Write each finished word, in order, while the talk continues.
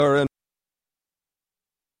and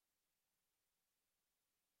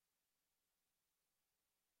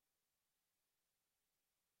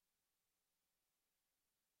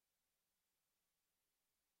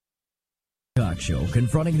talk show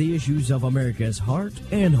confronting the issues of America's heart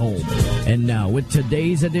and home. And now, with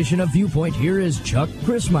today's edition of Viewpoint, here is Chuck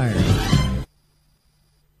Christmeyer.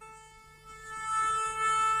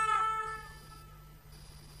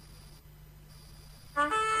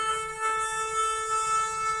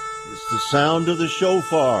 It's the sound of the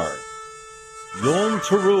shofar, Yom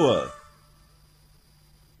Teruah.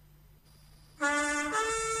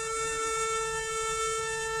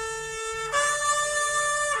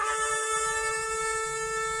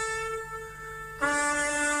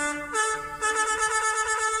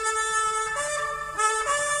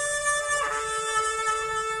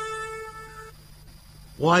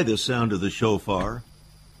 Why the sound of the shofar?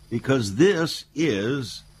 Because this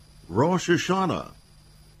is Rosh Hashanah.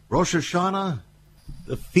 Rosh Hashanah,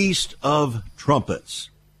 the Feast of Trumpets.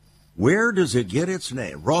 Where does it get its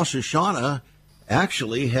name? Rosh Hashanah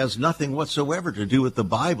actually has nothing whatsoever to do with the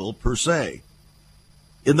Bible per se.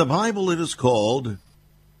 In the Bible, it is called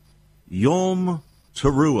Yom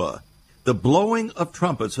Teruah, the blowing of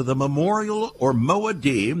trumpets, or the memorial or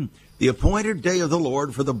Moedim, the appointed day of the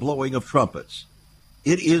Lord for the blowing of trumpets.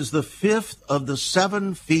 It is the fifth of the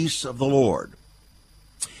 7 feasts of the Lord.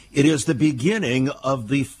 It is the beginning of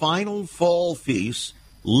the final fall feast,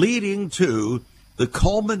 leading to the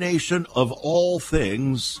culmination of all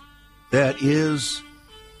things, that is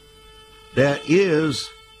the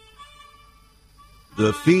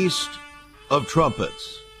Feast of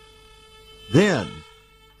Trumpets. Then,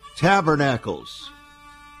 Tabernacles.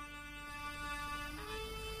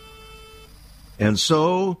 And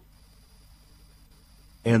so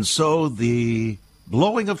the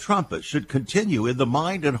blowing of trumpets should continue in the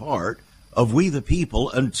mind and heart of we the people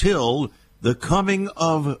until the coming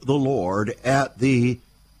of the Lord at the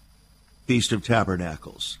Feast of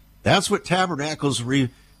Tabernacles. That's what Tabernacles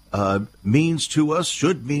means to us,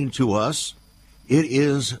 should mean to us. It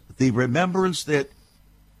is the remembrance that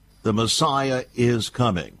the Messiah is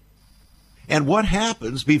coming. And what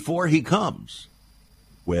happens before he comes?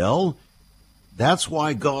 Well, that's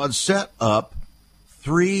why God set up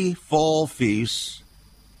 3 fall feasts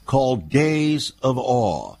called Days of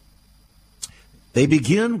Awe. They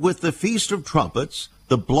begin with the Feast of Trumpets,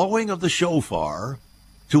 the blowing of the shofar,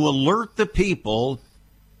 to alert the people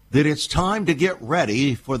that it's time to get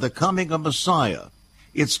ready for the coming of Messiah.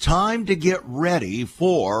 It's time to get ready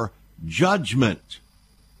for judgment,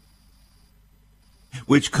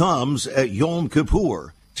 which comes at Yom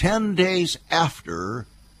Kippur, 10 days after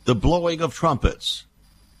the blowing of trumpets.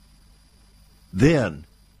 Then,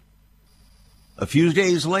 a few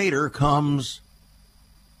days later, comes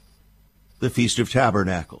the Feast of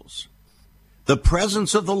Tabernacles. The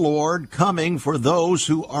presence of the Lord coming for those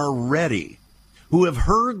who are ready, who have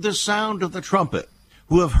heard the sound of the trumpet,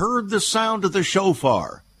 who have heard the sound of the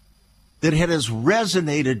shofar, that it has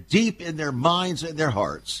resonated deep in their minds and their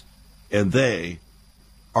hearts, and they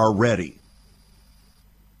are ready.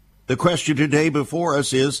 The question today before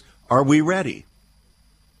us is, are we ready?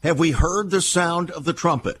 Have we heard the sound of the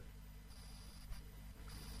trumpet?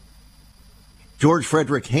 George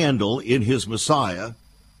Frederick Handel, in his Messiah,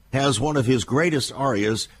 has one of his greatest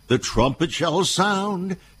arias, "The trumpet shall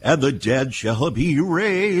sound, and the dead shall be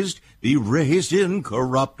raised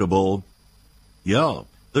incorruptible." Yeah,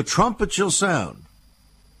 the trumpet shall sound.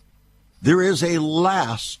 There is a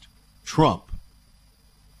last trump.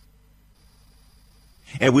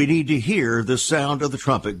 And we need to hear the sound of the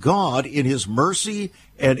trumpet. God, in his mercy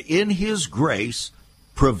and in his grace,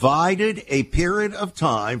 provided a period of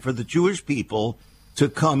time for the Jewish people to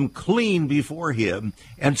come clean before him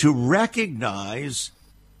and to recognize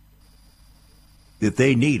that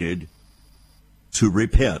they needed to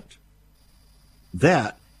repent.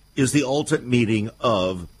 That is the ultimate meaning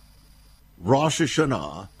of Rosh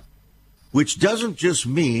Hashanah, which doesn't just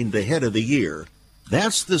mean the head of the year.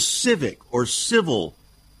 That's the civic or civil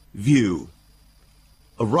view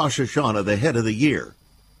of Rosh Hashanah, the head of the year.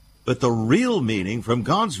 But the real meaning from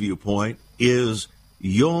God's viewpoint is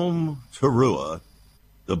Yom Teruah,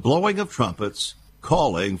 the blowing of trumpets,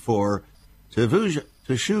 calling for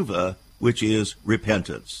teshuvah, which is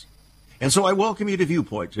repentance. And so I welcome you to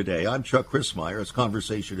Viewpoint today. I'm Chuck Christmeyer. It's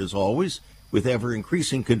conversation, as always, with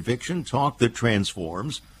ever-increasing conviction, talk that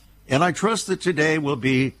transforms. And I trust that today will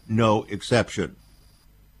be no exception.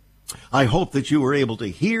 I hope that you were able to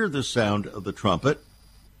hear the sound of the trumpet.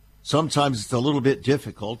 Sometimes it's a little bit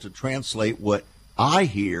difficult to translate what I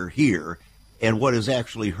hear here and what is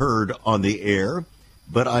actually heard on the air,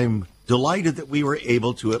 but I'm delighted that we were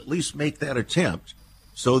able to at least make that attempt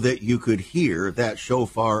so that you could hear that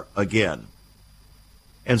shofar again.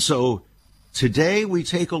 And so today we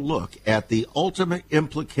take a look at the ultimate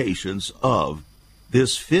implications of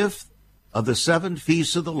this fifth of the seven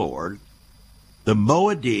feasts of the Lord, the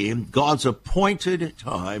Moedim, God's appointed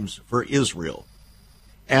times for Israel.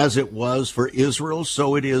 As it was for Israel,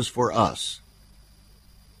 so it is for us.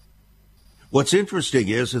 What's interesting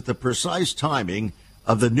is that the precise timing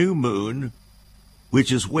of the new moon,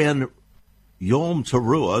 which is when Yom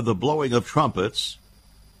Teruah, the blowing of trumpets,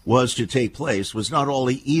 was to take place, was not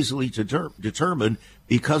only easily determined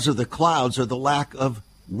because of the clouds or the lack of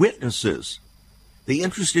witnesses. The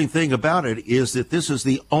interesting thing about it is that this is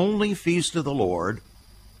the only feast of the Lord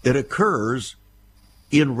that occurs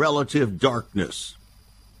in relative darkness.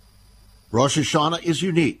 Rosh Hashanah is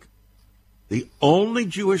unique. The only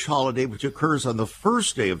Jewish holiday which occurs on the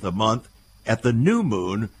first day of the month at the new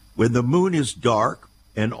moon, when the moon is dark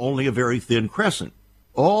and only a very thin crescent.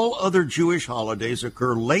 All other Jewish holidays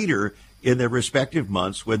occur later in their respective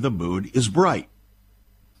months when the moon is bright.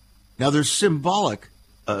 Now, there's symbolic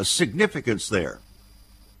significance there.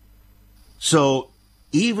 So,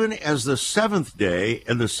 even as the seventh day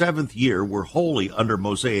and the seventh year were holy under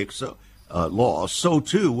Mosaic law, so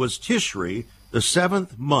too was Tishri, the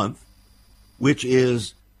seventh month, which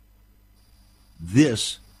is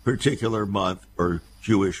this particular month or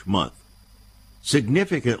Jewish month.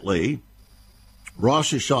 Significantly,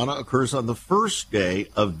 Rosh Hashanah occurs on the first day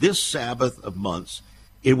of this Sabbath of months,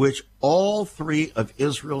 in which all three of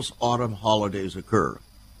Israel's autumn holidays occur.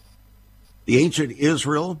 In ancient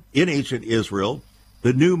Israel,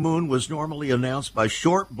 the new moon was normally announced by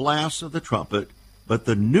short blasts of the trumpet, but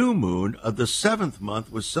the new moon of the seventh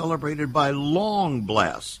month was celebrated by long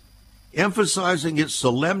blasts, emphasizing its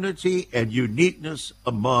solemnity and uniqueness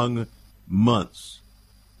among months.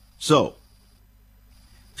 So,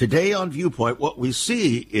 today on Viewpoint, what we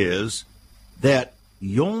see is that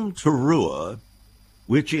Yom Teruah,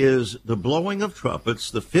 which is the blowing of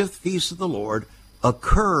trumpets, the fifth feast of the Lord,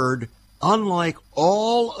 occurred, unlike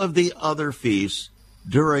all of the other feasts,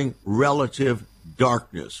 during relative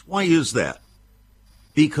darkness. Why is that?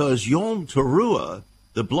 Because Yom Teruah,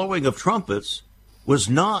 the blowing of trumpets, was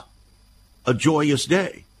not a joyous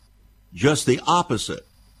day, just the opposite.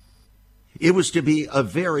 It was to be a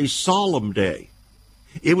very solemn day.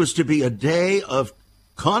 It was to be a day of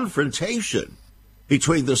confrontation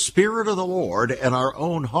between the Spirit of the Lord and our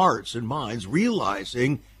own hearts and minds,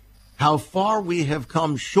 realizing how far we have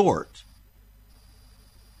come short.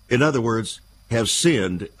 In other words, have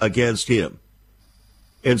sinned against him.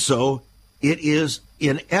 And so it is,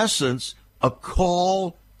 in essence, a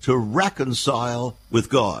call to reconcile with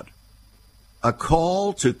God, a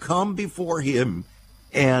call to come before him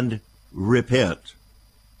and repent.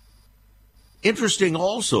 Interesting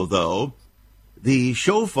also, though, the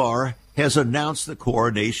shofar has announced the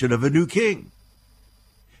coronation of a new king.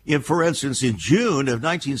 For instance, in June of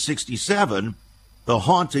 1967, the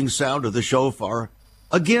haunting sound of the shofar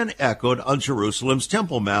again echoed on Jerusalem's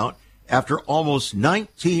Temple Mount after almost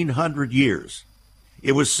 1,900 years.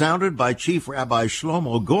 It was sounded by Chief Rabbi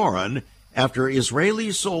Shlomo Goren after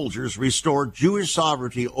Israeli soldiers restored Jewish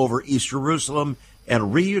sovereignty over East Jerusalem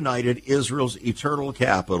and reunited Israel's eternal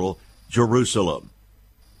capital, Jerusalem.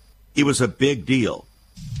 It was a big deal.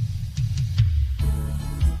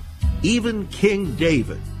 Even King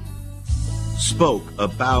David spoke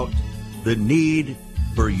about the need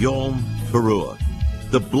for Yom Teruah,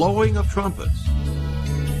 the blowing of trumpets.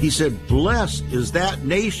 He said, "Blessed is that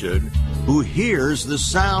nation who hears the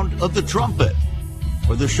sound of the trumpet,"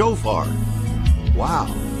 or the shofar. Wow.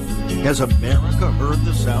 Has America heard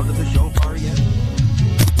the sound of the shofar yet?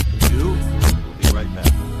 You? We'll be right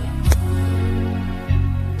back.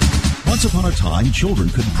 Once upon a time, children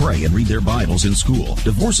could pray and read their Bibles in school.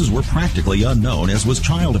 Divorces were practically unknown, as was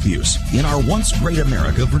child abuse. In our once great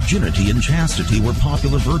America, virginity and chastity were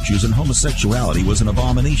popular virtues and homosexuality was an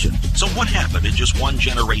abomination. So what happened in just one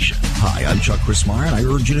generation? Hi, I'm Chuck Christmeyer, and I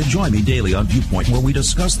urge you to join me daily on Viewpoint, where we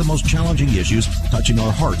discuss the most challenging issues touching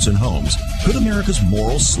our hearts and homes. Could America's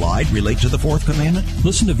moral slide relate to the fourth commandment?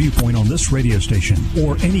 Listen to Viewpoint on this radio station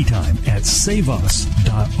or anytime at saveus.org.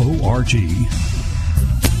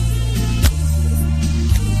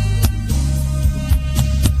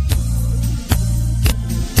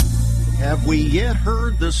 Have we yet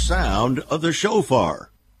heard the sound of the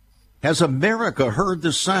shofar? Has America heard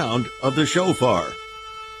the sound of the shofar?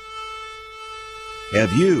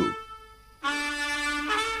 Have you?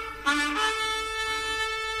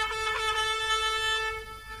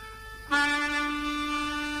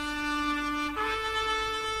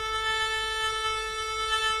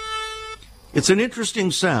 It's an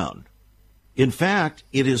interesting sound. In fact,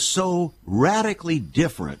 it is so radically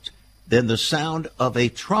different than the sound of a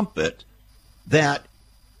trumpet that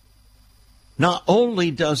not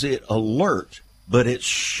only does it alert, but it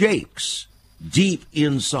shakes deep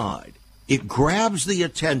inside. It grabs the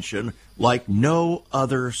attention like no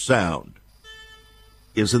other sound.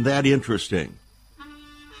 Isn't that interesting?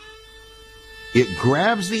 It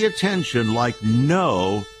grabs the attention like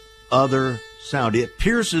no other sound. It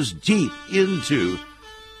pierces deep into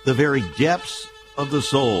the very depths of the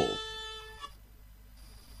soul.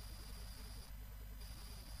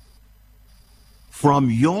 From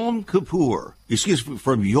Yom Teruah,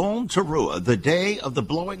 the day of the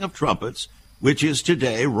blowing of trumpets, which is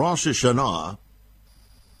today, Rosh Hashanah,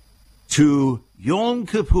 to Yom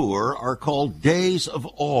Kippur are called days of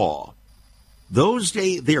awe. Those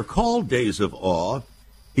days, they're called days of awe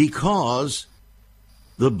because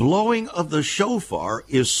the blowing of the shofar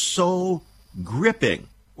is so gripping,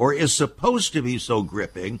 or is supposed to be so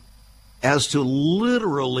gripping, as to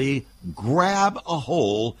literally grab a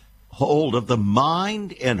hold of the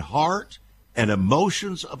mind and heart and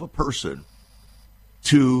emotions of a person,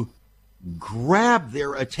 to grab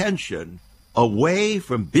their attention away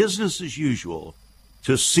from business as usual,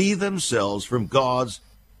 to see themselves from God's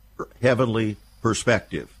heavenly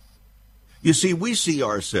perspective. You see, we see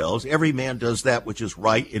ourselves, every man does that which is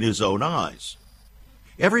right in his own eyes.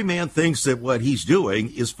 Every man thinks that what he's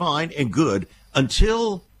doing is fine and good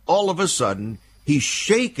until all of a sudden he's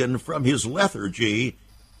shaken from his lethargy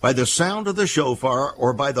by the sound of the shofar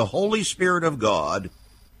or by the Holy Spirit of God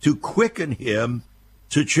to quicken him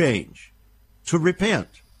to change, to repent.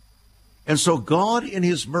 And so God in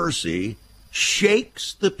his mercy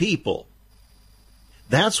shakes the people.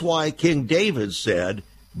 That's why King David said,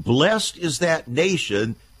 "Blessed is that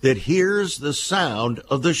nation that hears the sound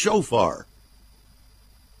of the shofar."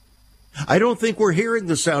 I don't think we're hearing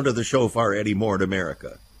the sound of the shofar anymore in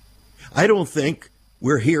America. I don't think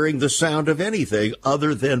we're hearing the sound of anything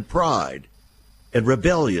other than pride and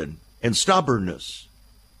rebellion and stubbornness,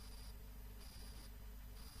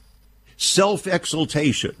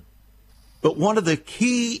 self-exaltation. But one of the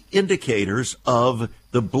key indicators of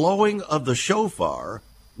the blowing of the shofar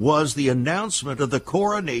was the announcement of the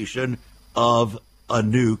coronation of a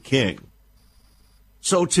new king.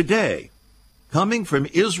 So today, coming from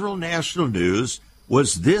Israel National News,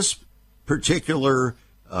 was this particular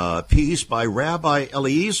piece by Rabbi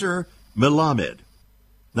Eliezer Melamed.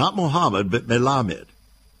 Not Muhammad, but Melamed.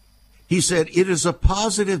 He said, "It is a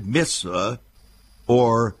positive mitzvah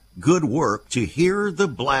or good work to hear the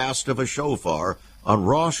blast of a shofar on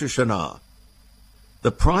Rosh Hashanah.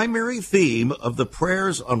 The primary theme of the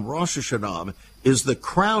prayers on Rosh Hashanah is the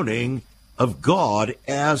crowning of God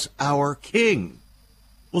as our King."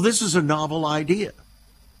 Well, this is a novel idea.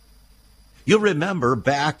 You'll remember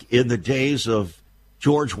back in the days of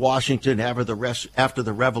George Washington after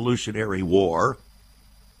the Revolutionary War,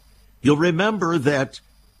 you'll remember that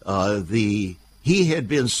he had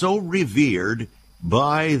been so revered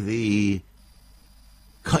by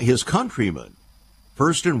his countrymen,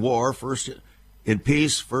 first in war, first in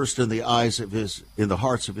peace, first in the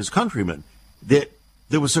hearts of his countrymen, that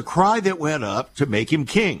there was a cry that went up to make him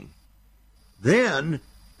king. Then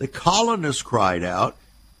the colonists cried out.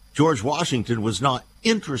 George Washington was not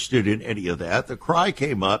interested in any of that. The cry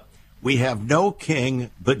came up, "We have no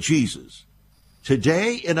king but Jesus."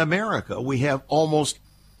 Today in America, we have almost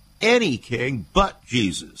any king but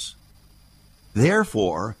Jesus.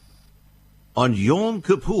 Therefore, on Yom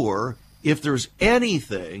Kippur, if there's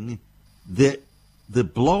anything that the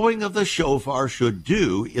blowing of the shofar should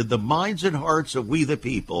do in the minds and hearts of we the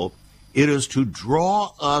people, it is to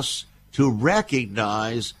draw us to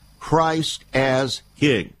recognize Christ as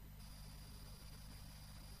King.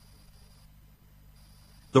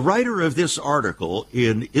 The writer of this article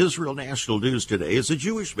in Israel National News today is a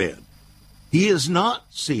Jewish man. He is not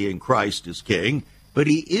seeing Christ as King, but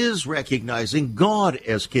he is recognizing God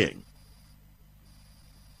as King.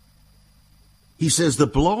 He says the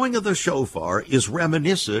blowing of the shofar is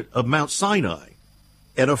reminiscent of Mount Sinai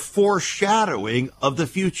and a foreshadowing of the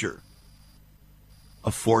future.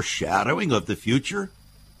 A foreshadowing of the future?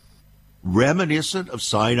 Reminiscent of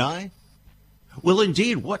Sinai? Well,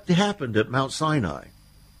 indeed, what happened at Mount Sinai?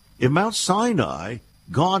 In Mount Sinai,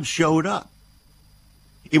 God showed up.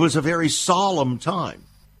 It was a very solemn time.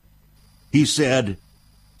 He said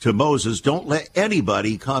to Moses, "Don't let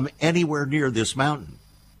anybody come anywhere near this mountain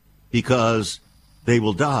because they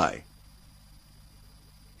will die."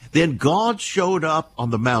 Then God showed up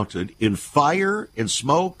on the mountain in fire and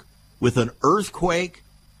smoke, with an earthquake,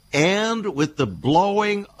 and with the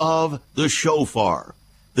blowing of the shofar.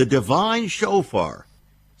 the divine shofar.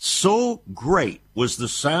 So great was the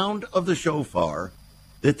sound of the shofar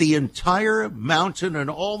that the entire mountain and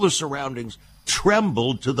all the surroundings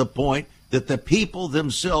trembled to the point that the people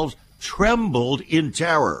themselves trembled in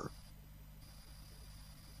terror.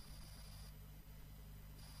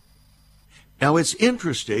 Now, it's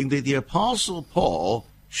interesting that the Apostle Paul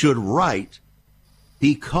should write,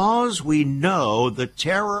 because we know the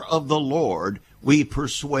terror of the Lord, we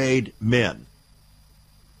persuade men.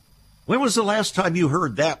 When was the last time you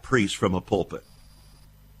heard that preached from a pulpit?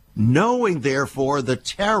 Knowing, therefore, the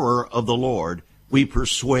terror of the Lord, we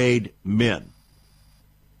persuade men.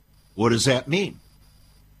 What does that mean?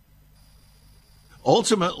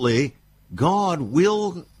 Ultimately, God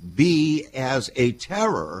will be as a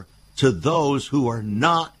terror to those who are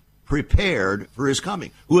not prepared for his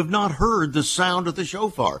coming, who have not heard the sound of the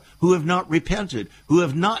shofar, who have not repented, who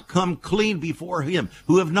have not come clean before him,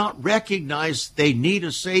 who have not recognized they need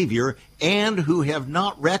a Savior, and who have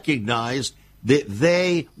not recognized that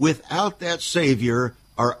they, without that Savior,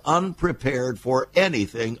 are unprepared for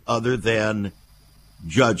anything other than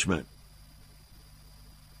judgment.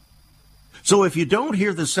 So if you don't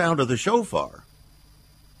hear the sound of the shofar,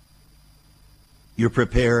 you're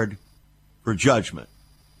prepared for judgment.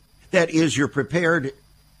 That is, you're prepared,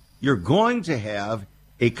 you're going to have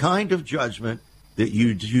a kind of judgment that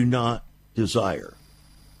you do not desire.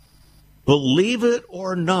 Believe it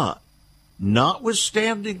or not,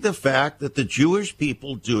 notwithstanding the fact that the Jewish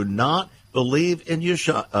people do not believe in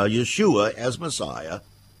Yeshua as Messiah,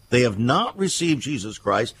 they have not received Jesus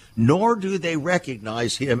Christ, nor do they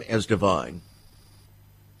recognize him as divine.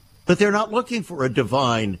 But they're not looking for a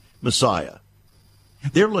divine Messiah.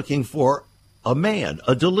 They're looking for a man,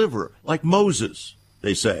 a deliverer, like Moses,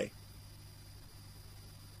 they say.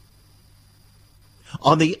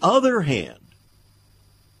 On the other hand,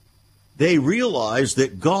 they realize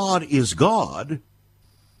that God is God,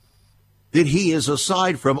 that he is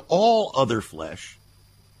aside from all other flesh,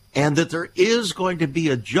 and that there is going to be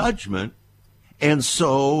a judgment. And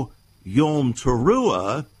so Yom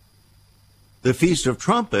Teruah, the Feast of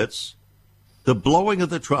Trumpets, the blowing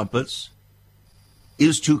of the trumpets,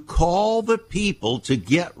 is to call the people to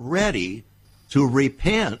get ready, to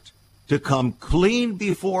repent, to come clean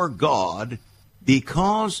before God,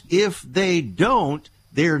 because if they don't,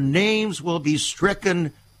 their names will be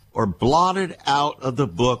stricken or blotted out of the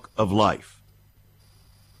book of life.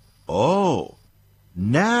 Oh,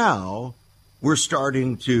 now we're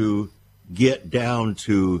starting to get down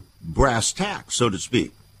to brass tacks, so to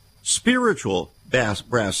speak, spiritual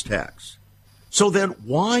brass tacks. So then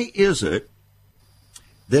why is it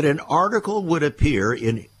that an article would appear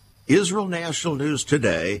in Israel National News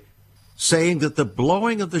today saying that the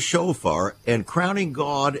blowing of the shofar and crowning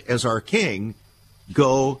God as our king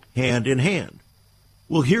go hand in hand?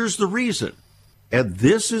 Well, here's the reason. And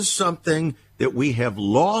this is something that we have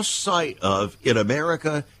lost sight of in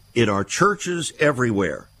America, in our churches,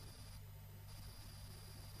 everywhere.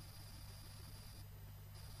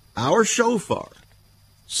 Our shofar,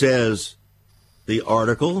 says the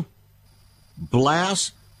article,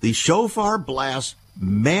 the shofar blast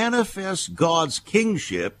manifests God's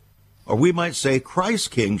kingship, or we might say Christ's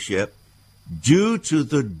kingship, due to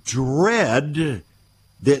the dread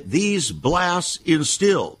that these blasts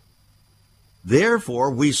instill.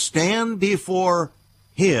 Therefore, we stand before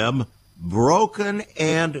him broken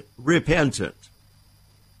and repentant.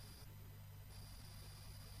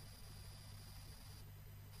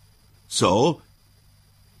 So,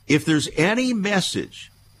 if there's any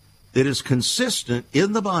message that is consistent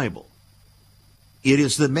in the Bible, it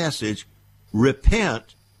is the message,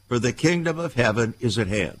 repent, for the kingdom of heaven is at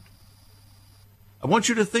hand. I want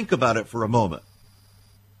you to think about it for a moment.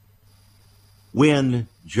 When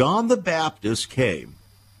John the Baptist came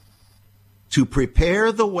to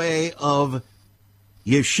prepare the way of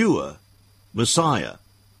Yeshua, Messiah,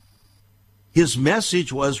 his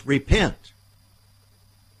message was repent,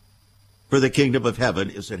 for the kingdom of heaven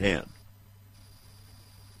is at hand.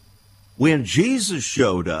 When Jesus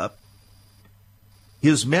showed up,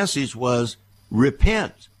 his message was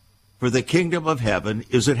repent, for the kingdom of heaven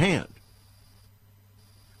is at hand.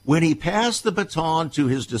 When he passed the baton to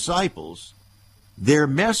his disciples, their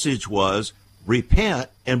message was repent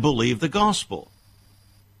and believe the gospel.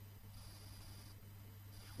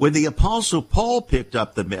 When the Apostle Paul picked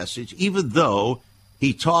up the message, even though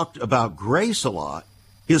he talked about grace a lot,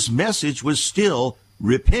 his message was still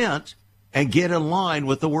repent and get in line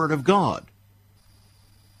with the Word of God.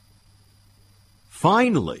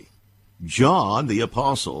 Finally, John, the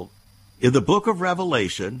Apostle, in the book of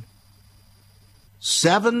Revelation,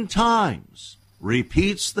 7 times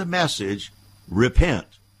repeats the message, repent.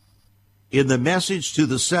 in the message to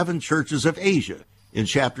the 7 churches of Asia in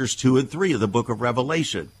chapters 2 and 3 of the book of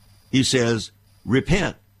Revelation. He says,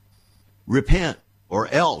 repent, repent, or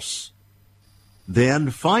else. Then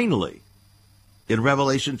finally, in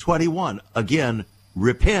Revelation 21, again,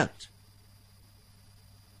 repent.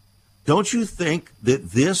 Don't you think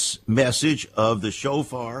that this message of the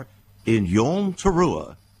shofar in Yom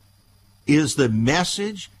Teruah is the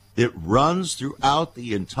message that runs throughout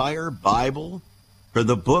the entire Bible, from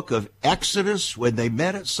the book of Exodus when they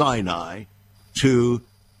met at Sinai to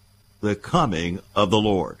the coming of the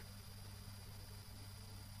Lord?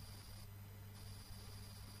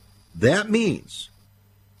 That means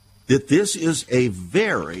that this is a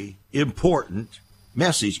very important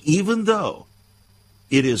message, even though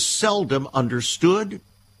it is seldom understood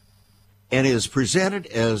and is presented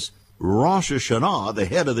as Rosh Hashanah, the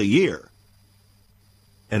head of the year.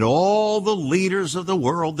 And all the leaders of the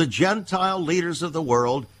world, the Gentile leaders of the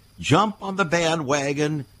world, jump on the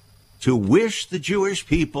bandwagon to wish the Jewish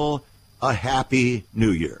people a happy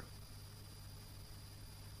New Year.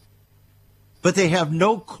 But they have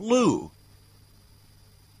no clue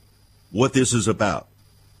what this is about.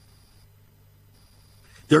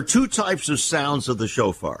 There are 2 types of sounds of the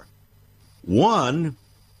shofar. One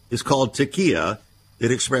is called tekiah,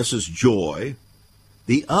 that expresses joy.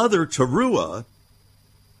 The other, teruah,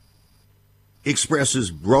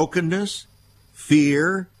 expresses brokenness,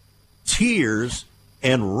 fear, tears,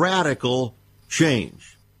 and radical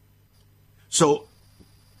change. So,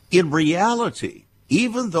 in reality,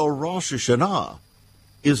 even though Rosh Hashanah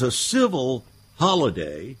is a civil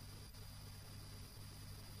holiday,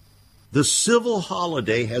 the civil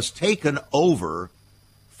holiday has taken over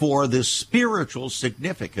for the spiritual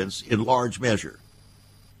significance in large measure.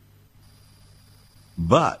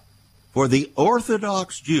 But for the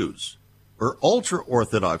Orthodox Jews, or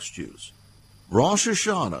ultra-Orthodox Jews, Rosh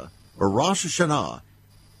Hashanah, or Rosh Hashanah,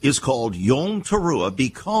 is called Yom Teruah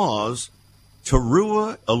because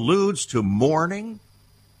Teruah alludes to mourning,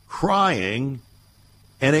 crying,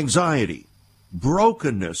 and anxiety,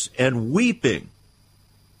 brokenness and weeping,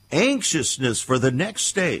 anxiousness for the next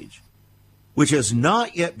stage, which has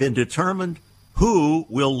not yet been determined who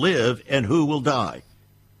will live and who will die.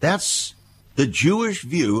 That's the Jewish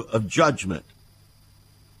view of judgment.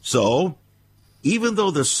 So, even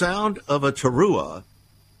though the sound of a teruah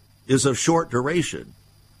is of short duration,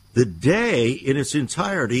 the day in its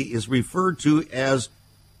entirety is referred to as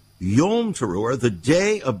Yom Teruah, the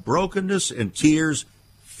day of brokenness and tears,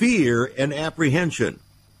 fear and apprehension.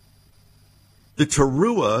 The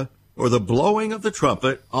teruah, or the blowing of the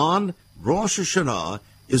trumpet on Rosh Hashanah,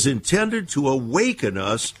 is intended to awaken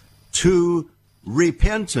us to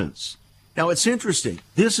repentance. Now, it's interesting.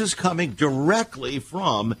 This is coming directly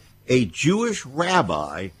from a Jewish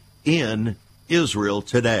rabbi in Israel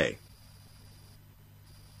today.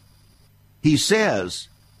 He says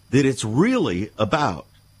that it's really about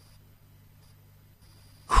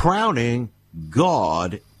crowning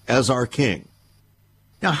God as our king.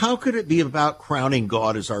 Now, how could it be about crowning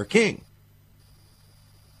God as our king?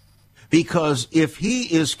 Because if he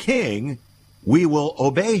is king, we will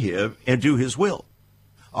obey him and do his will.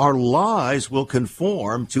 Our lives will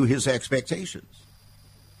conform to his expectations.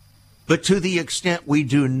 But to the extent we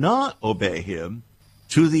do not obey him,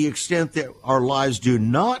 to the extent that our lives do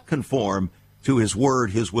not conform to his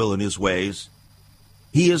word, his will, and his ways,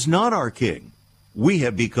 he is not our king. We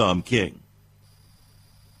have become king.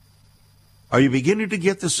 Are you beginning to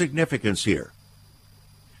get the significance here?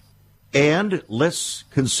 And let's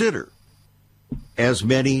consider, as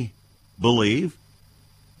many believe,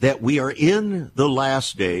 that we are in the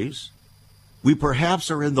last days. We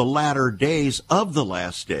perhaps are in the latter days of the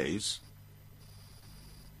last days.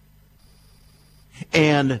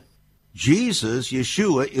 And Jesus,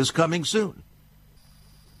 Yeshua, is coming soon.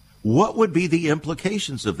 What would be the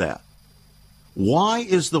implications of that? Why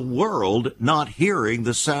is the world not hearing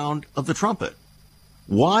the sound of the trumpet?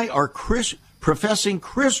 Why are professing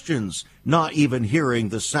Christians not even hearing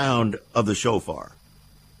the sound of the shofar?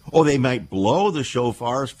 Or they might blow the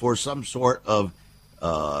shofars for some sort of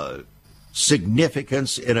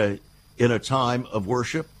significance in a time of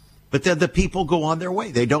worship, but then the people go on their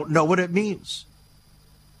way. They don't know what it means.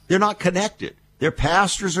 They're not connected. Their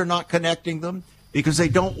pastors are not connecting them because they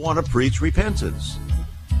don't want to preach repentance.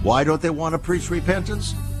 Why don't they want to preach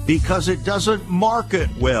repentance? Because it doesn't market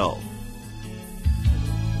well.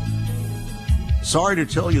 Sorry to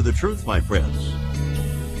tell you the truth, my friends.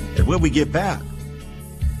 And when we get back,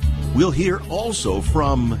 we'll hear also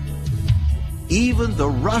from even the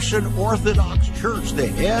Russian Orthodox Church, the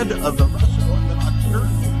head of the Russian Orthodox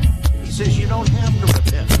Church. He says you don't have to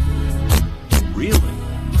repent. Really?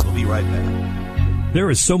 We'll be right back. There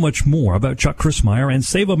is so much more about Chuck Crismier and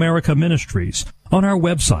Save America Ministries on our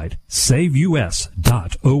website, saveus.org.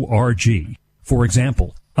 For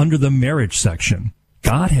example, under the marriage section,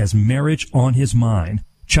 God has marriage on his mind.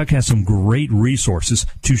 Chuck has some great resources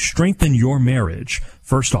to strengthen your marriage.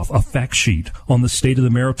 First off, a fact sheet on the state of the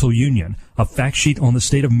marital union, a fact sheet on the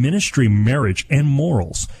state of ministry, marriage, and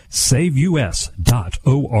morals. SaveUS.org.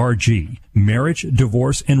 Marriage,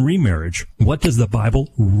 divorce, and remarriage. What does the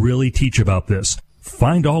Bible really teach about this?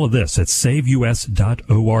 Find all of this at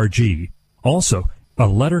SaveUS.org. Also, a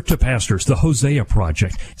letter to pastors, the Hosea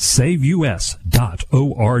Project, SaveUS.org,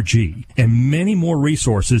 and many more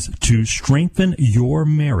resources to strengthen your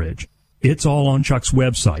marriage. It's all on Chuck's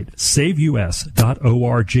website,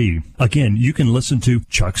 SaveUS.org. Again, you can listen to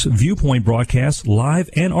Chuck's Viewpoint broadcast live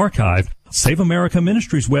and archived. Save America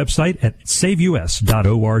Ministries website at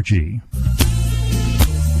SaveUS.org.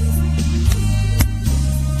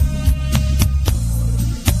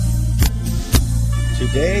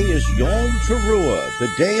 Today is Yom Teruah, the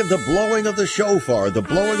day of the blowing of the shofar, the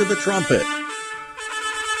blowing of the trumpet.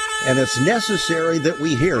 And it's necessary that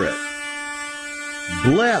we hear it.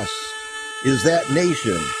 Blessed is that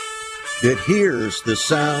nation that hears the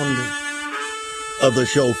sound of the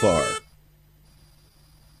shofar.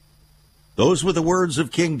 Those were the words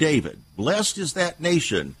of King David. Blessed is that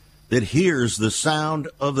nation that hears the sound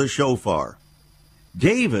of the shofar.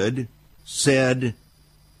 David said,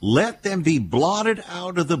 let them be blotted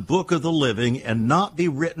out of the book of the living and not be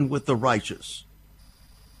written with the righteous.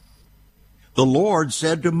 The Lord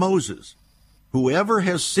said to Moses, whoever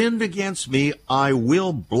has sinned against me, I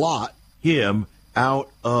will blot him out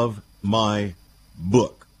of my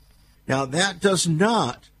book. Now, that does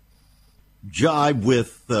not jibe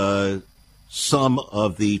with some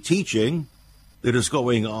of the teaching that is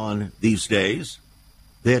going on these days,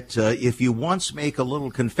 that if you once make a little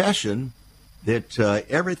confession that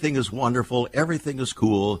everything is wonderful, everything is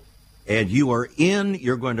cool, and you're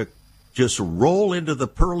going to just roll into the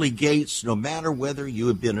pearly gates no matter whether you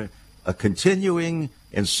have been a continuing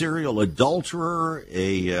and serial adulterer,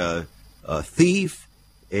 a thief,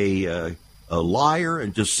 a liar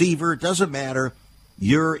and deceiver. It doesn't matter.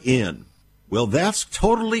 You're in. Well, that's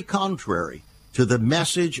totally contrary to the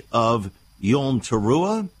message of Yom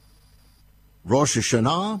Teruah, Rosh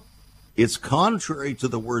Hashanah. It's contrary to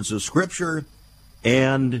the words of Scripture,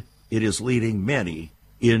 and it is leading many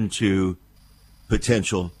into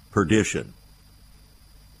potential perdition.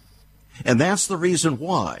 And that's the reason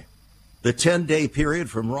why the 10-day period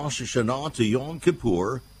from Rosh Hashanah to Yom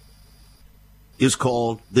Kippur is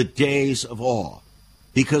called the Days of Awe,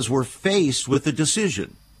 because we're faced with a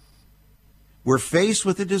decision. We're faced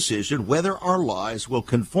with a decision whether our lives will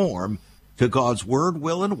conform to God's word,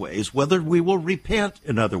 will, and ways, whether we will repent,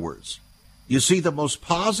 in other words. You see, the most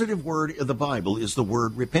positive word in the Bible is the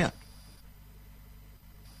word repent.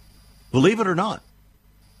 Believe it or not,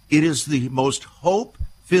 it is the most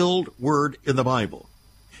hope-filled word in the Bible.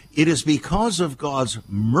 It is because of God's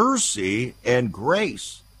mercy and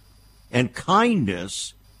grace and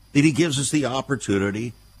kindness that he gives us the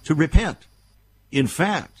opportunity to repent. In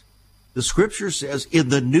fact, the Scripture says in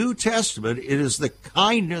the New Testament, it is the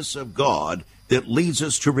kindness of God that leads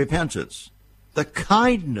us to repentance. The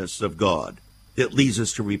kindness of God that leads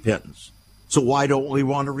us to repentance. So why don't we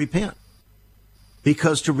want to repent?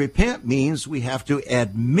 Because to repent means we have to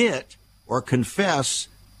admit or confess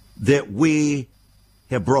that we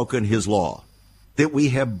have broken his law, that we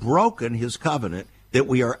have broken his covenant, that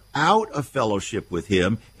we are out of fellowship with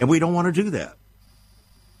him, and we don't want to do that.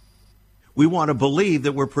 We want to believe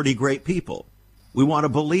that we're pretty great people. We want to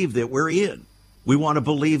believe that we're in. We want to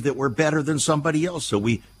believe that we're better than somebody else, so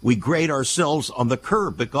we grade ourselves on the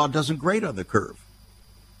curve, but God doesn't grade on the curve.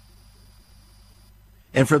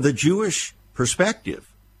 And from the Jewish perspective,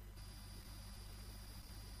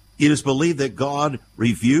 it is believed that God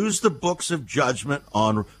reviews the books of judgment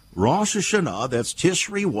on Rosh Hashanah, that's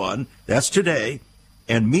Tishri 1, that's today,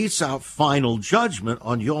 and metes out final judgment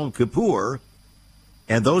on Yom Kippur.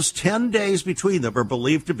 And those 10 days between them are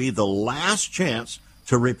believed to be the last chance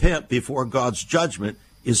to repent before God's judgment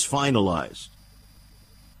is finalized.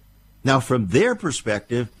 Now, from their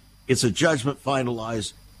perspective, it's a judgment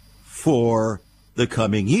finalized for the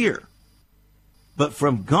coming year. But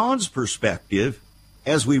from God's perspective,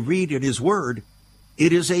 as we read in his word,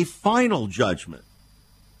 it is a final judgment.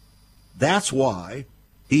 That's why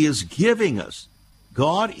he is giving us.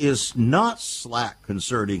 God is not slack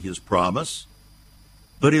concerning his promise,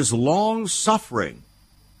 but is long-suffering,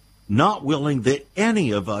 not willing that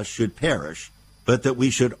any of us should perish, but that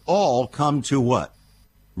we should all come to what?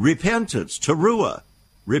 Repentance, teruah,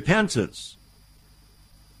 repentance.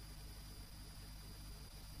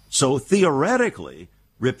 So theoretically,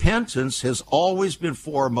 repentance has always been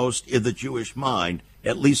foremost in the Jewish mind,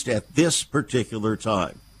 at least at this particular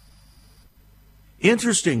time.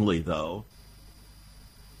 Interestingly, though,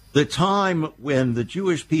 the time when the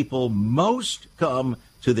Jewish people most come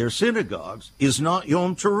to their synagogues is not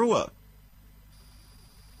Yom Teruah.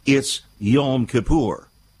 It's Yom Kippur.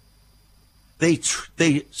 They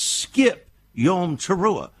skip Yom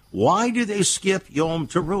Teruah. Why do they skip Yom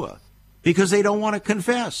Teruah? Because they don't want to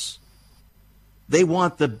confess. They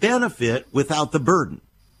want the benefit without the burden.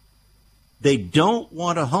 They don't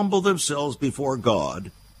want to humble themselves before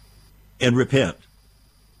God and repent.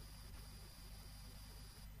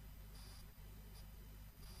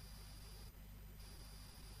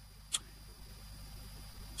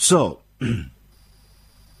 So,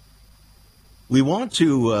 we want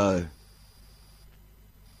to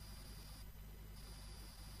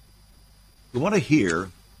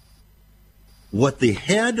hear what the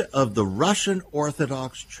head of the Russian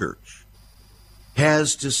Orthodox Church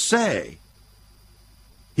has to say.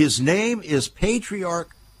 His name is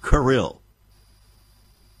Patriarch Kirill.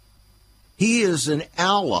 He is an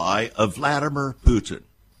ally of Vladimir Putin.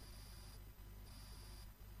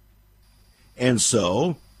 And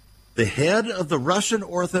so, the head of the Russian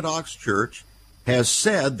Orthodox Church has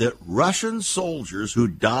said that Russian soldiers who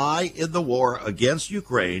die in the war against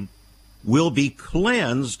Ukraine will be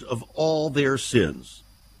cleansed of all their sins.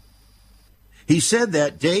 He said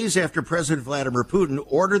that days after President Vladimir Putin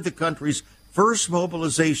ordered the country's first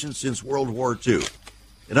mobilization since World War II.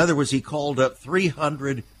 In other words, he called up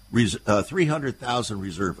 300,000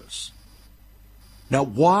 reservists. Now,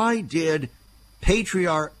 why did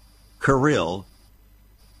Patriarch Kirill,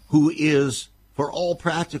 who is, for all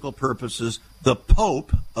practical purposes, the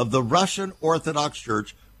Pope of the Russian Orthodox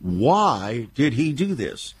Church, why did he do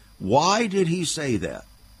this? Why did he say that?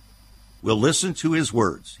 We'll listen to his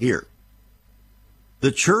words here.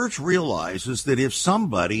 The church realizes that if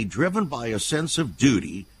somebody, driven by a sense of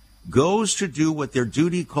duty, goes to do what their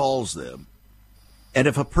duty calls them, and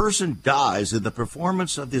if a person dies in the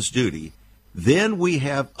performance of this duty, then we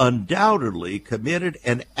have undoubtedly committed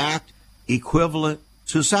an act equivalent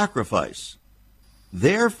to sacrifice.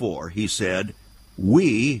 Therefore, he said,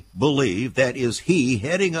 we believe, that is he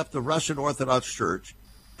heading up the Russian Orthodox Church,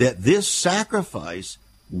 that this sacrifice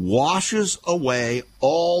washes away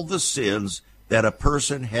all the sins that a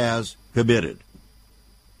person has committed.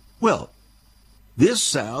 Well, this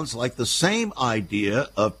sounds like the same idea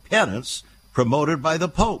of penance promoted by the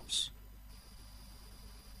popes.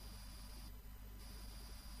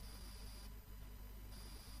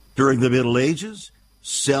 During the Middle Ages,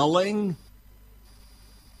 selling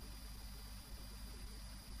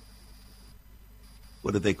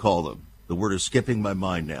what did they call them? The word is skipping my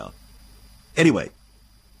mind now. Anyway,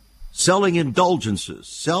 selling indulgences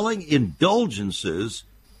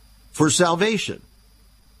for salvation,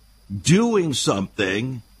 doing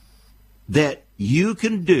something that you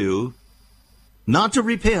can do, not to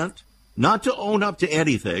repent, not to own up to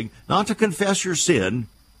anything, not to confess your sin,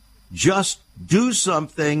 just do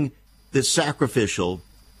something that's sacrificial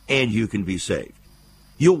and you can be saved.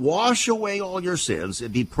 You'll wash away all your sins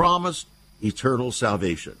and be promised eternal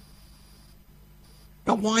salvation.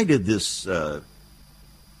 Now, why did this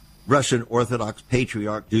Russian Orthodox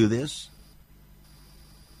Patriarch do this?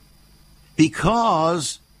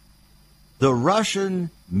 Because the Russian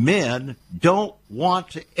men don't want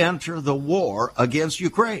to enter the war against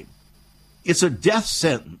Ukraine. It's a death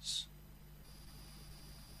sentence.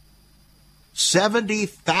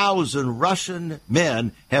 70,000 Russian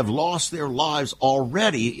men have lost their lives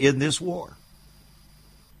already in this war.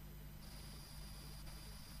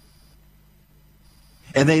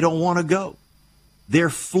 And they don't want to go. They're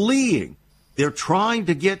fleeing. They're trying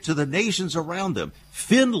to get to the nations around them.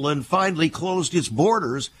 Finland finally closed its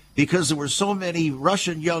borders because there were so many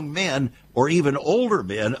Russian young men, or even older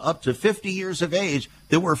men up to 50 years of age,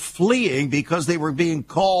 that were fleeing because they were being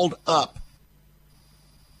called up,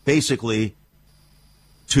 basically,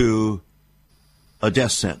 to a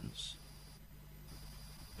death sentence.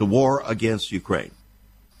 The war against Ukraine.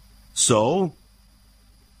 So,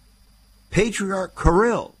 Patriarch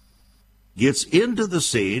Kirill gets into the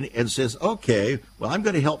scene and says, okay, well, I'm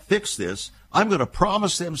going to help fix this. I'm going to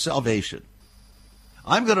promise them salvation.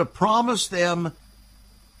 I'm going to promise them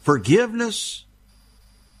forgiveness,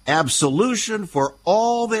 absolution for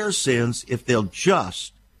all their sins if they'll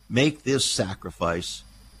just make this sacrifice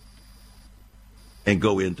and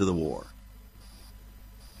go into the war.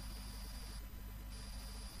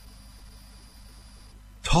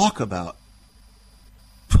 Talk about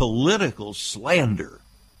political slander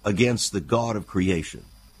against the God of creation.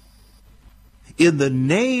 in the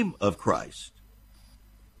name of Christ,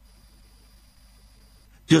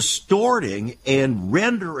 distorting and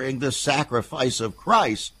rendering the sacrifice of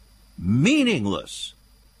Christ meaningless.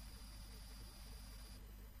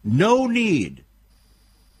 No need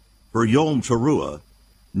for Yom Teruah,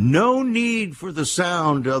 no need for the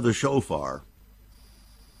sound of the shofar,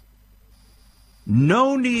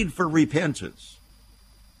 no need for repentance.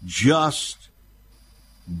 Just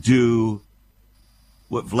do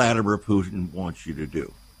what Vladimir Putin wants you to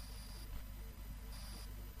do.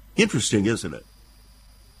 Interesting, isn't it?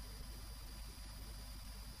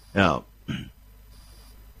 Now,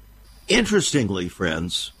 interestingly,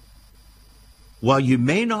 friends, while you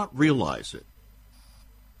may not realize it,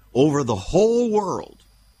 over the whole world,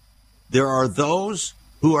 there are those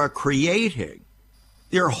who are creating,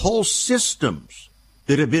 there are whole systems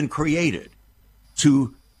that have been created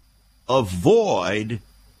to avoid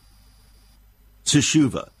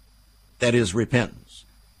teshuvah, that is repentance,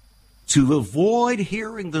 to avoid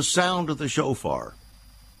hearing the sound of the shofar,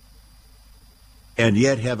 and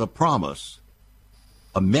yet have a promise,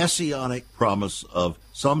 a messianic promise of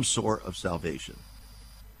some sort of salvation.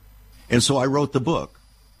 And so I wrote the book,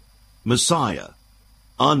 Messiah,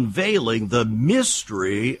 Unveiling the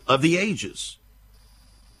Mystery of the Ages.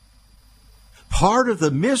 Part of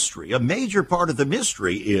the mystery, a major part of the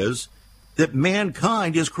mystery, is that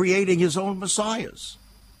mankind is creating his own messiahs.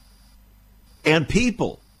 And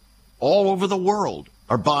people all over the world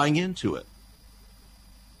are buying into it.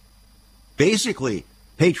 Basically,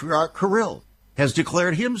 Patriarch Kirill has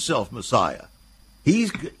declared himself Messiah.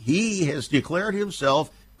 He has declared himself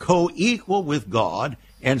co-equal with God,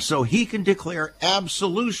 and so he can declare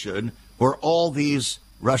absolution for all these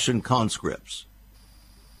Russian conscripts.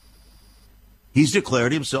 He's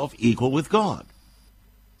declared himself equal with God.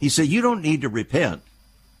 He said, you don't need to repent.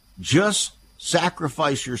 Just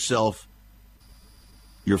sacrifice yourself,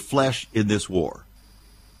 your flesh in this war.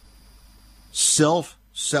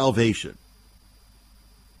 Self-salvation.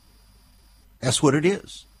 That's what it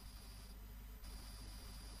is.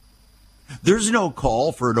 There's no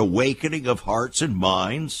call for an awakening of hearts and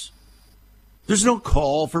minds. There's no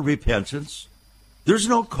call for repentance. There's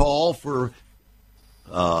no call for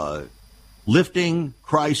lifting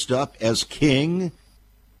Christ up as king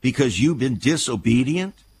because you've been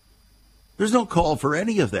disobedient. There's no call for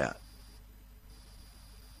any of that.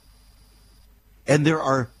 And there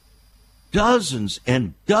are dozens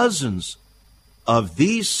and dozens of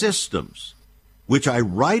these systems, which I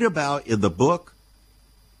write about in the book,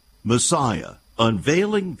 Messiah,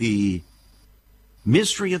 Unveiling the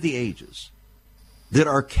Mystery of the Ages, that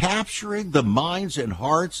are capturing the minds and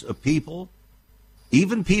hearts of people,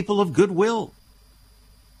 even people of goodwill.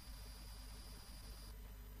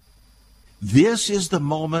 This is the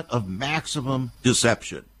moment of maximum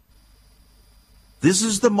deception. This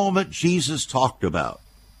is the moment Jesus talked about,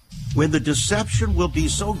 when the deception will be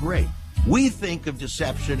so great. We think of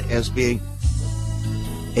deception as being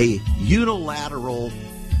a unilateral,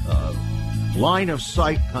 line of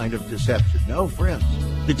sight kind of deception. No, friends,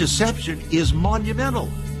 the deception is monumental.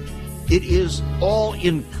 It is all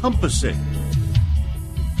encompassing.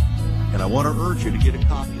 And I want to urge you to get a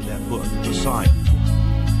copy of that book, Messiah,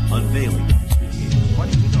 Unveiling the Mystery of the Ages. Why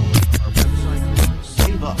don't you go to our website,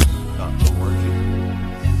 saveus.org.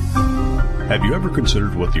 Have you ever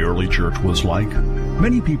considered what the early church was like?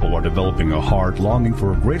 Many people are developing a heart longing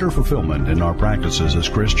for a greater fulfillment in our practices as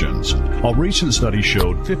Christians. A recent study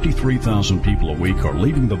showed 53,000 people a week are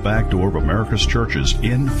leaving the back door of America's churches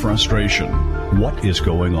in frustration. What is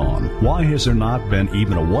going on? Why has there not been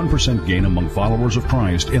even a 1% gain among followers of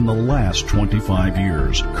Christ in the last 25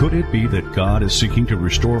 years? Could it be that God is seeking to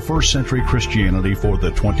restore first century Christianity for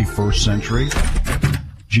the 21st century?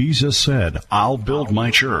 Jesus said, I'll build my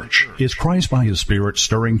church. Is Christ by His Spirit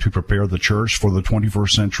stirring to prepare the church for the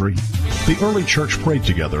 21st century? The early church prayed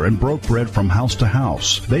together and broke bread from house to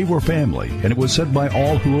house. They were family, and it was said by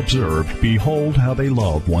all who observed, behold how they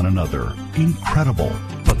love one another. Incredible.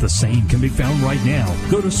 But the same can be found right now.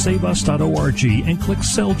 Go to saveus.org and click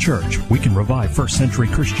Cell Church. We can revive first century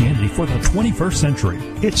Christianity for the 21st century.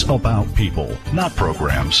 It's about people, not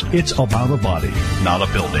programs. It's about a body, not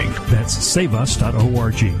a building. That's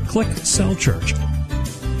saveus.org. Click Cell Church.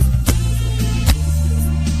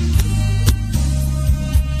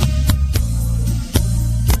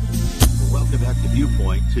 Welcome back to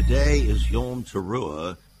Viewpoint. Today is Yom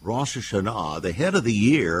Teruah, Rosh Hashanah, the head of the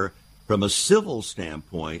year from a civil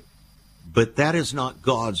standpoint, but that is not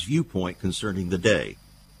God's viewpoint concerning the day.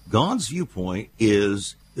 God's viewpoint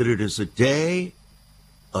is that it is a day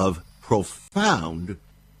of profound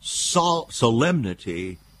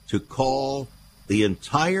solemnity to call the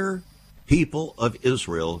entire people of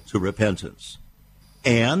Israel to repentance.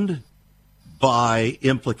 And by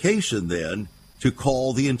implication then, to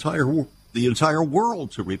call the entire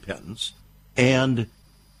world to repentance, and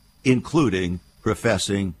including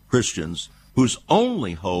professing Christians whose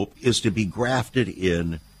only hope is to be grafted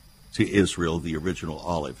in to Israel, the original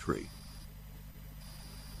olive tree.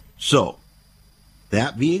 So,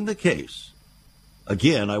 that being the case,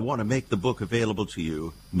 again, I want to make the book available to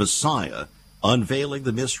you, Messiah, Unveiling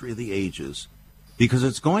the Mystery of the Ages, because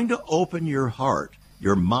it's going to open your heart,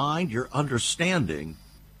 your mind, your understanding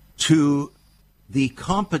to the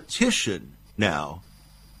competition now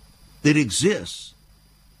that exists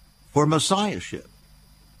for messiahship.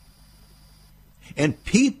 And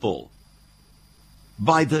people,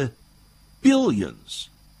 by the billions,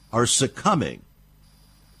 are succumbing.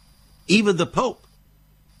 Even the Pope,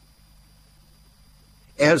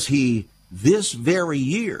 as he this very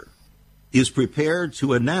year is prepared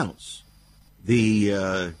to announce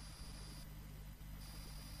the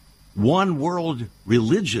one world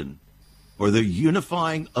religion, or the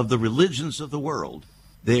unifying of the religions of the world,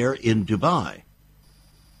 there in Dubai,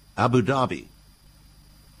 Abu Dhabi.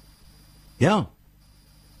 Yeah.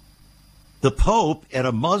 The Pope and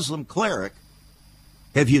a Muslim cleric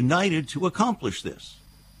have united to accomplish this.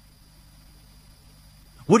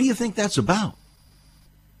 What do you think that's about?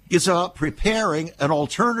 It's about preparing an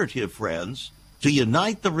alternative, friends, to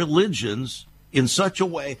unite the religions in such a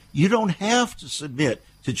way you don't have to submit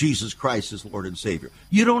to Jesus Christ as Lord and Savior.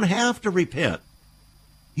 You don't have to repent.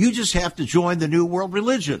 You just have to join the New World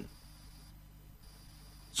Religion.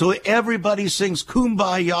 So everybody sings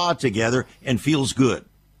Kumbaya together and feels good.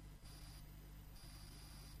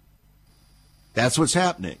 That's what's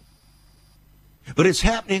happening. But it's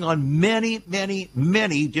happening on many, many,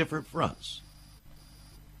 many different fronts,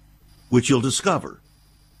 which you'll discover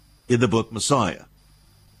in the book Messiah.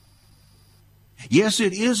 Yes,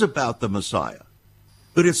 it is about the Messiah,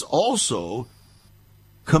 but it's also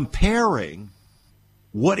comparing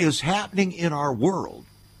what is happening in our world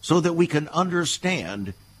so that we can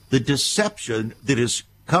understand the deception that is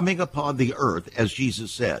coming upon the earth, as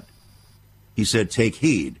Jesus said. He said, take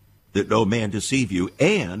heed that no man deceive you.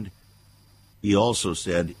 And he also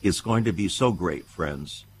said, it's going to be so great,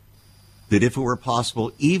 friends, that if it were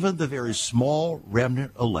possible, even the very small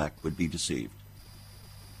remnant elect would be deceived.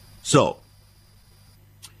 So,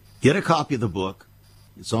 get a copy of the book.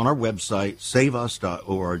 It's on our website,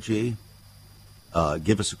 saveus.org.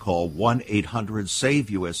 Give us a call,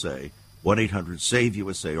 1-800-SAVE-USA,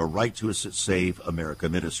 1-800-SAVE-USA, or write to us at Save America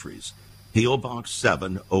Ministries. P.O. Box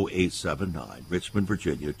 70879, Richmond,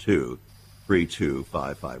 Virginia,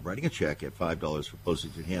 23255. Writing a check at $5 for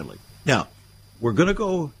postage and handling. Now, we're going to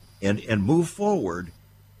go and move forward,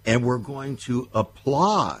 and we're going to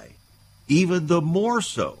apply even the more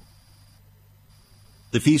so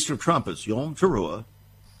the Feast of Trumpets, Yom Teruah.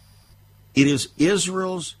 It is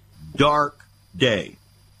Israel's dark day.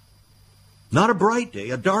 Not a bright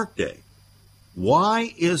day, a dark day.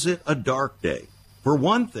 Why is it a dark day? For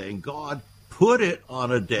one thing, God put it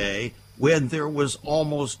on a day when there was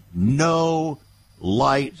almost no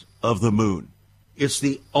light of the moon. It's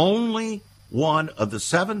the only one of the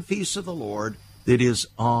 7 feasts of the Lord that is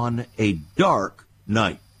on a dark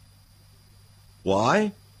night.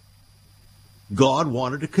 Why? God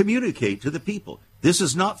wanted to communicate to the people. This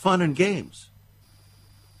is not fun and games.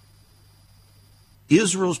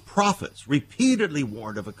 Israel's prophets repeatedly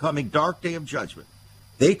warned of a coming dark day of judgment.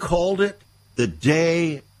 They called it the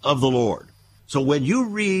day of the Lord. So when you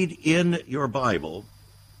read in your Bible,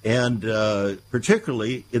 and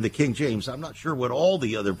particularly in the King James, I'm not sure what all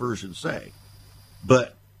the other versions say,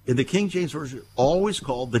 but in the King James Version, always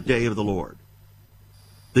called the day of the Lord.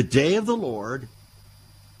 The day of the Lord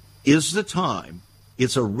is the time.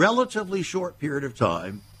 It's a relatively short period of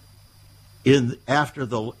time in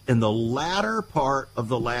the latter part of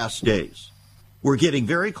the last days. We're getting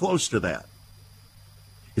very close to that.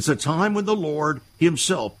 It's a time when the Lord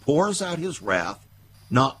himself pours out his wrath,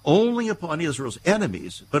 not only upon Israel's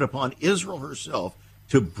enemies, but upon Israel herself,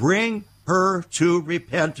 to bring her to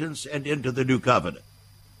repentance and into the new covenant.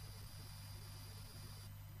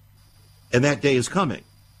 And that day is coming.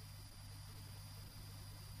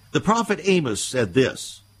 The prophet Amos said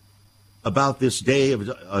this about this day of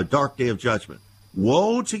a dark day of judgment.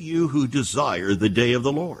 Woe to you who desire the day of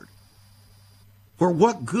the Lord. For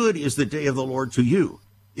what good is the day of the Lord to you?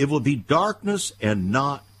 It will be darkness and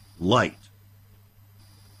not light.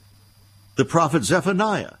 The prophet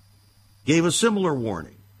Zephaniah gave a similar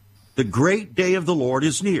warning. The great day of the Lord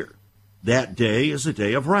is near. That day is a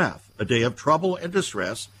day of wrath, a day of trouble and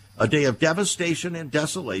distress, a day of devastation and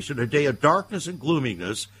desolation, a day of darkness and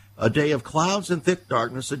gloominess, a day of clouds and thick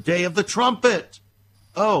darkness, a day of the trumpet.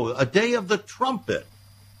 Oh, a day of the trumpet.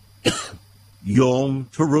 Yom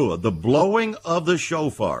Teruah, the blowing of the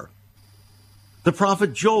shofar. The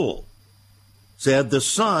prophet Joel said, the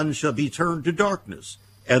sun shall be turned to darkness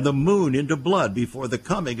and the moon into blood before the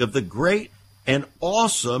coming of the great and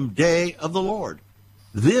awesome day of the Lord.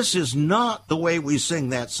 This is not the way we sing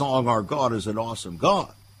that song, Our God is an Awesome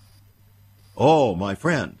God. Oh, my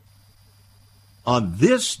friend, on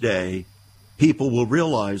this day, people will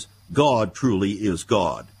realize God truly is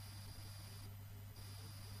God.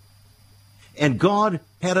 And God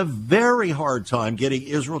had a very hard time getting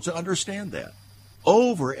Israel to understand that.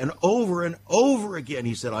 Over and over and over again,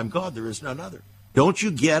 he said, I'm God, there is none other. Don't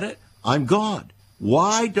you get it? I'm God.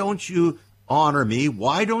 Why don't you honor me?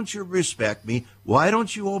 Why don't you respect me? Why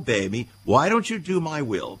don't you obey me? Why don't you do my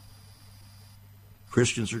will?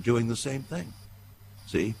 Christians are doing the same thing.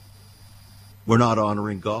 See? We're not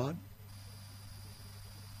honoring God.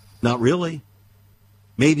 Not really.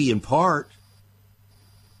 Maybe in part.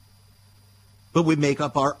 But we make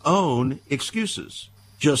up our own excuses,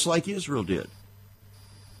 just like Israel did.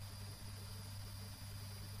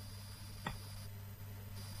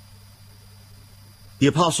 The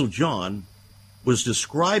Apostle John was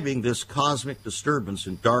describing this cosmic disturbance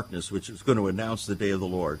and darkness which is going to announce the day of the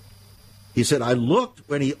Lord. He said, I looked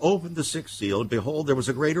when he opened the sixth seal, and behold, there was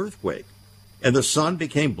a great earthquake. And the sun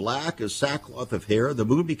became black as sackcloth of hair, the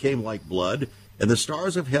moon became like blood, and the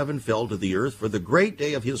stars of heaven fell to the earth, for the great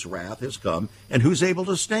day of his wrath has come, and who's able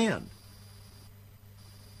to stand?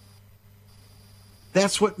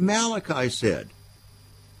 That's what Malachi said.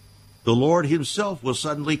 The Lord himself will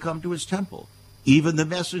suddenly come to his temple, even the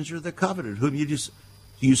messenger of the covenant, whom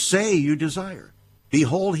you say you desire.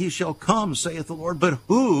 Behold, he shall come, saith the Lord, but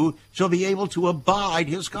who shall be able to abide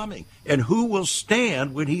his coming? And who will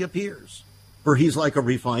stand when he appears? For he's like a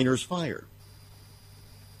refiner's fire.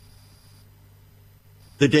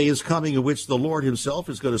 The day is coming in which the Lord himself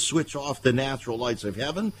is going to switch off the natural lights of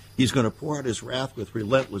heaven. He's going to pour out his wrath with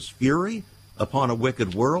relentless fury upon a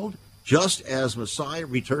wicked world. Just as Messiah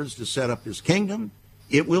returns to set up his kingdom,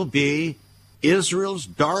 it will be Israel's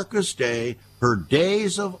darkest day, her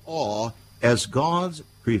days of awe, as God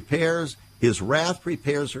prepares, his wrath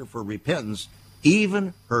prepares her for repentance,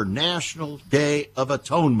 even her national day of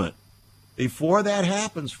atonement. Before that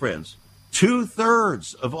happens, friends,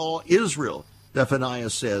 2/3 of all Israel, Zephaniah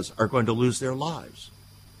says, are going to lose their lives.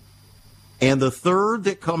 And the third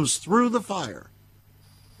that comes through the fire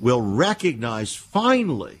will recognize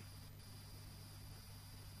finally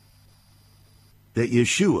that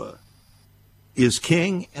Yeshua is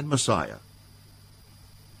King and Messiah.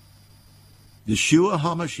 Yeshua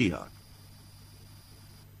HaMashiach.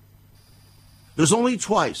 There's only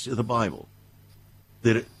twice in the Bible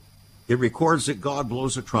that it records that God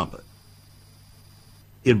blows a trumpet.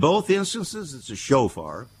 In both instances, it's a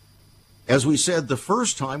shofar. As we said, the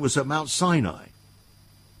first time was at Mount Sinai.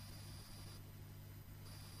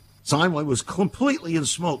 Sinai was completely in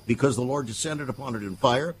smoke because the Lord descended upon it in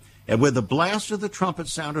fire. And when the blast of the trumpet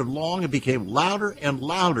sounded long and became louder and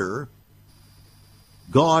louder,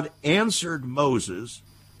 God answered Moses,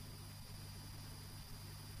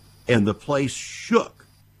 and the place shook.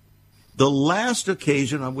 The last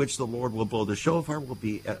occasion on which the Lord will blow the shofar will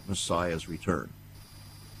be at Messiah's return.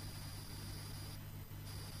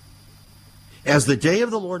 As the day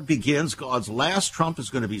of the Lord begins, God's last trump is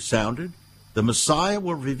going to be sounded. The Messiah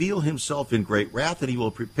will reveal himself in great wrath, and he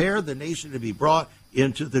will prepare the nation to be brought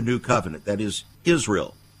into the new covenant, that is,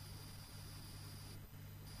 Israel.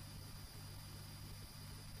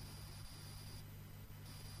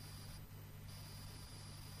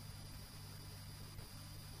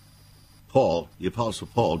 Paul, the Apostle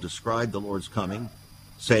Paul, described the Lord's coming,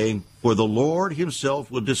 saying, For the Lord himself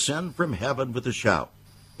will descend from heaven with a shout,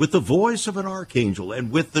 with the voice of an archangel, and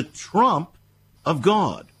with the trump of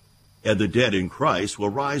God. And the dead in Christ will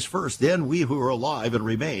rise first. Then we who are alive and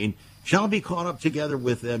remain shall be caught up together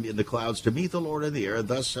with them in the clouds to meet the Lord in the air, and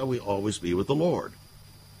thus shall we always be with the Lord.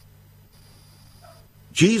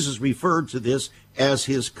 Jesus referred to this as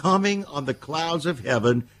his coming on the clouds of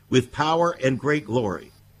heaven with power and great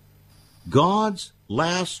glory. God's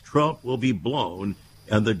last trump will be blown,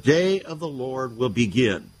 and the day of the Lord will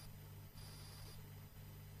begin.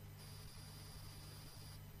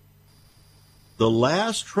 The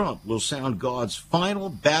last trump will sound God's final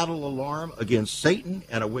battle alarm against Satan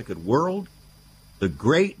and a wicked world. The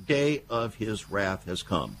great day of his wrath has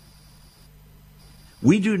come.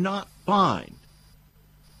 We do not find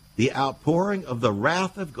the outpouring of the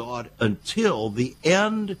wrath of God until the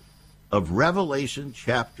end of Revelation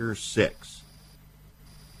chapter 6.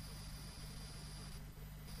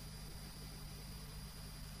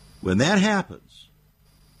 When that happens,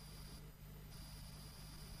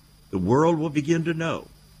 the world will begin to know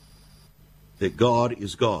that God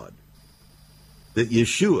is God, that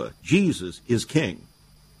Yeshua, Jesus, is King.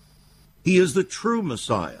 He is the true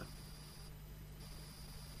Messiah.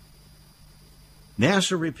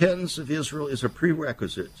 National repentance of Israel is a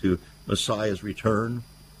prerequisite to Messiah's return.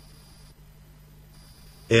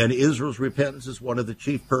 And Israel's repentance is one of the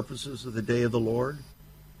chief purposes of the day of the Lord.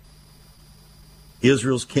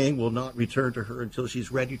 Israel's king will not return to her until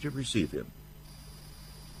she's ready to receive him.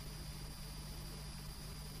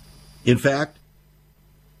 In fact,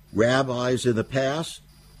 rabbis in the past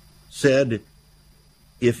said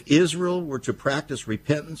if Israel were to practice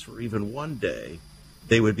repentance for even one day,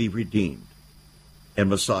 they would be redeemed and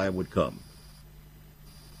Messiah would come.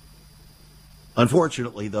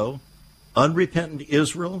 Unfortunately, though, unrepentant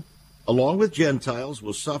Israel, along with Gentiles,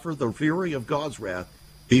 will suffer the fury of God's wrath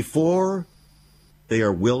before they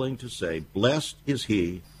are willing to say, "Blessed is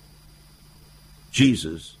he,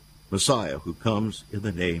 Jesus, Messiah, who comes in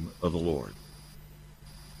the name of the Lord."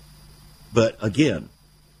 But again,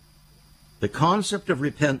 the concept of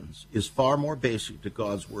repentance is far more basic to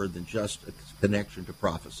God's word than just a connection to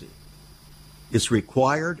prophecy. It's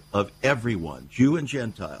required of everyone, Jew and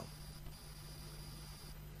Gentile.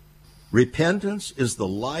 Repentance is the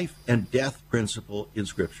life and death principle in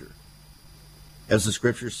Scripture. As the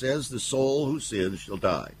Scripture says, the soul who sins shall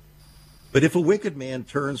die. But if a wicked man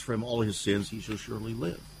turns from all his sins, he shall surely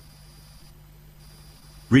live.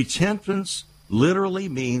 Repentance literally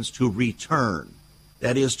means to return.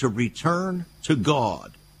 That is, to return to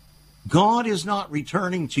God. God is not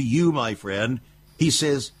returning to you, my friend. He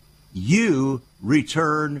says, you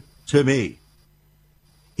return to me.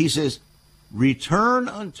 He says, return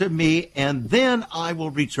unto me, and then I will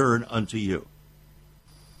return unto you.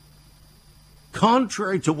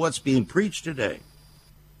 Contrary to what's being preached today.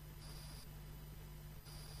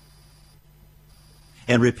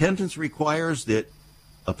 And repentance requires that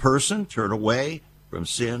a person turn away from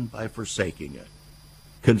sin by forsaking it.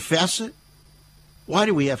 Confess it. Why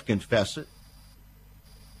do we have to confess it?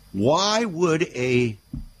 Why would a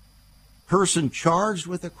person charged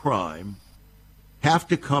with a crime have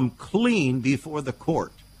to come clean before the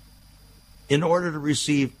court in order to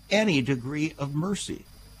receive any degree of mercy?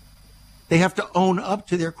 They have to own up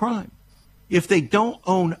to their crime. If they don't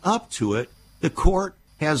own up to it, the court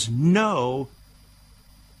has no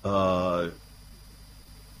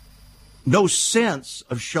sense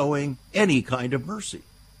of showing any kind of mercy.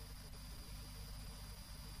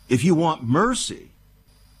 If you want mercy,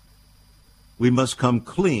 we must come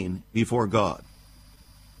clean before God.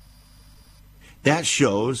 That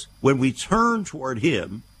shows when we turn toward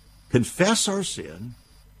him, confess our sin,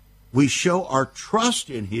 we show our trust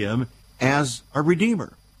in him as our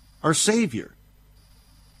Redeemer, our Savior.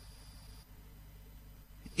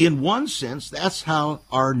 In one sense, that's how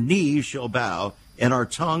our knees shall bow and our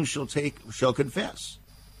tongue shall confess.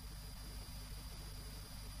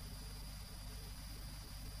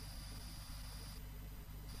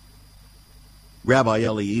 Rabbi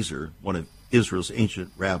Eliezer, one of Israel's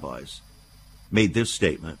ancient rabbis, made this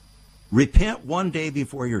statement: repent one day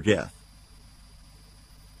before your death.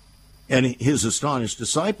 And his astonished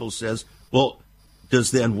disciple says, well,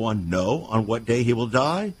 does then one know on what day he will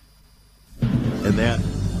die?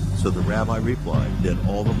 So the rabbi replied, then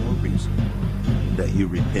all the more reason that you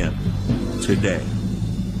repent today.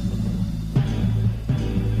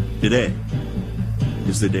 Today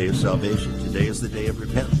is the day of salvation. Today is the day of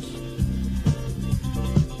repentance.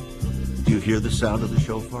 Do you hear the sound of the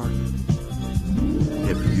shofar?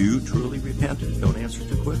 If you truly repented, don't answer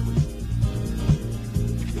too quickly.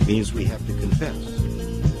 It means we have to confess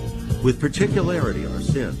with particularity our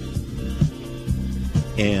sin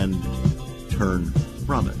and turn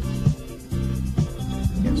from it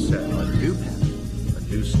and set a new path, a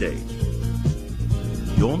new stage.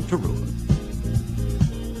 Yom Teruah,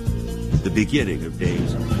 the beginning of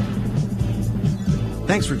days.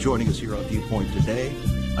 Thanks for joining us here on Viewpoint today.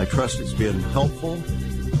 I trust it's been helpful,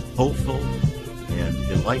 hopeful, and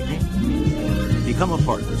enlightening. Become a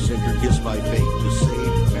partner. Send your gifts by faith to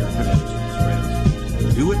Save American Ministries,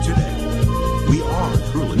 friends. Do it today. We are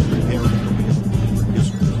truly preparing the way for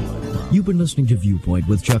history's life. You've been listening to Viewpoint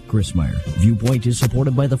with Chuck Grissmeyer. Viewpoint is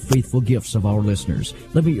supported by the faithful gifts of our listeners.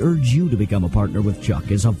 Let me urge you to become a partner with Chuck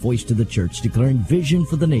as a voice to the church declaring vision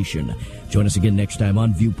for the nation. Join us again next time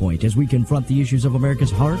on Viewpoint as we confront the issues of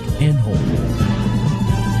America's heart and home.